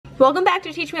Welcome back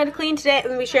to Teach Me How to Clean. Today I'm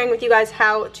going to be sharing with you guys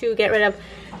how to get rid of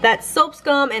that soap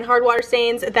scum and hard water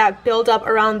stains that build up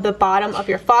around the bottom of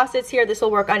your faucets here. This will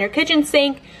work on your kitchen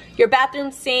sink, your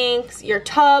bathroom sinks, your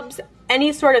tubs,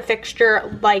 any sort of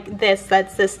fixture like this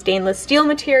that's this stainless steel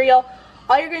material.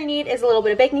 All you're going to need is a little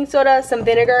bit of baking soda, some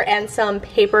vinegar, and some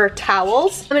paper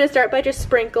towels. I'm going to start by just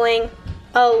sprinkling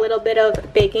a little bit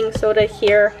of baking soda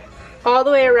here all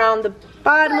the way around the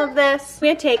bottom of this. I'm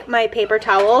going to take my paper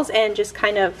towels and just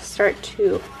kind of start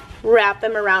to wrap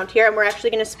them around here, and we're actually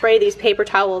going to spray these paper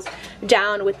towels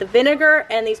down with the vinegar,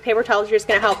 and these paper towels are just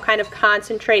going to help kind of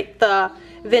concentrate the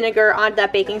vinegar on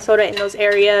that baking soda in those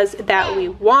areas that we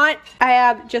want. I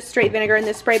have just straight vinegar in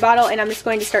this spray bottle, and I'm just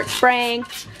going to start spraying.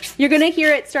 You're going to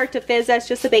hear it start to fizz. That's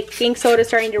just the baking soda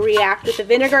starting to react with the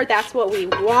vinegar. That's what we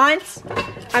want.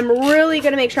 I'm really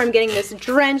going to make sure I'm getting this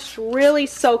drenched, really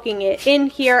soaking it in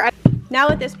here. Now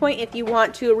at this point, if you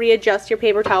want to readjust your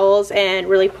paper towels and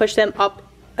really push them up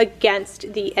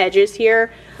against the edges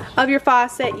here of your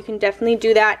faucet, you can definitely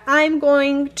do that. I'm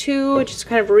going to just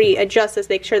kind of readjust this,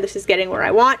 make sure this is getting where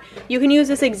I want. You can use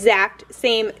this exact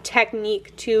same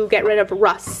technique to get rid of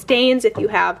rust stains if you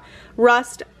have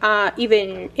rust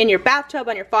even in your bathtub,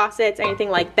 on your faucets, anything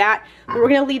like that. But we're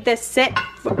going to leave this sit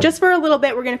just for a little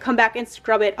bit. We're going to come back and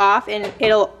scrub it off, and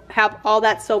it'll have all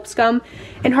that soap scum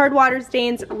and hard water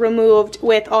stains removed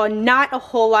with not a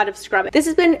whole lot of scrubbing. This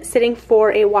has been sitting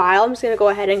for a while. I'm just going to go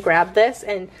ahead and grab this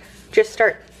and just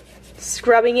start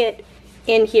scrubbing it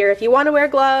in here. If you want to wear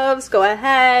gloves, go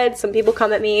ahead. Some people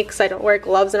come at me because I don't wear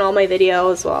gloves in all my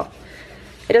videos. Well,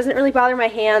 it doesn't really bother my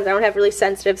hands. I don't have really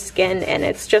sensitive skin, and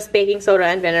it's just baking soda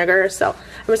and vinegar. So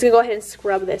I'm just gonna go ahead and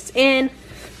scrub this in,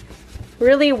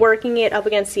 really working it up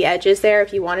against the edges there.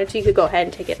 If you wanted to, you could go ahead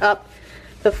and take it up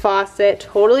the faucet.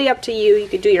 Totally up to you. You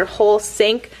could do your whole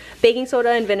sink. Baking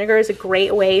soda and vinegar is a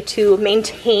great way to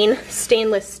maintain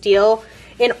stainless steel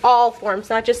in all forms,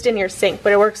 not just in your sink,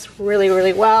 but it works really,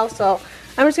 really well. So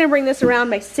I'm just gonna bring this around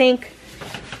my sink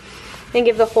and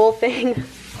give the whole thing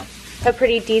a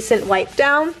pretty decent wipe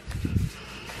down.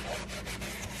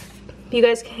 You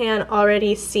guys can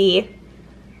already see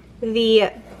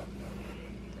the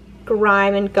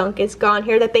grime and gunk is gone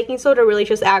here. That baking soda really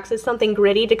just acts as something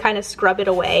gritty to kind of scrub it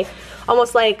away,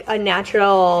 almost like a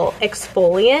natural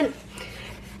exfoliant.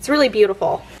 It's really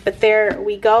beautiful. But there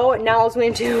we go. Now all I'm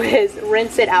going to do is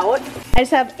rinse it out. I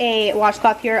just have a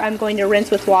washcloth here. I'm going to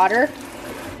rinse with water,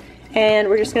 and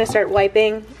we're just going to start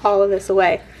wiping all of this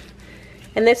away.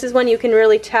 And this is when you can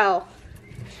really tell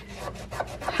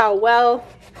how well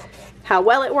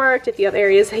it worked. If you have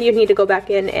areas that you need to go back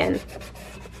in and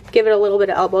give it a little bit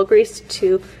of elbow grease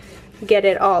to get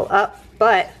it all up.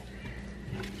 But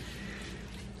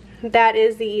that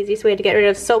is the easiest way to get rid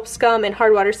of soap scum and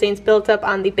hard water stains built up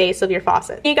on the base of your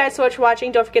faucet. Thank you guys so much for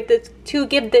watching. Don't forget to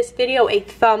give this video a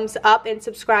thumbs up and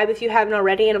subscribe if you haven't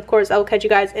already. And of course, I will catch you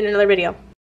guys in another video.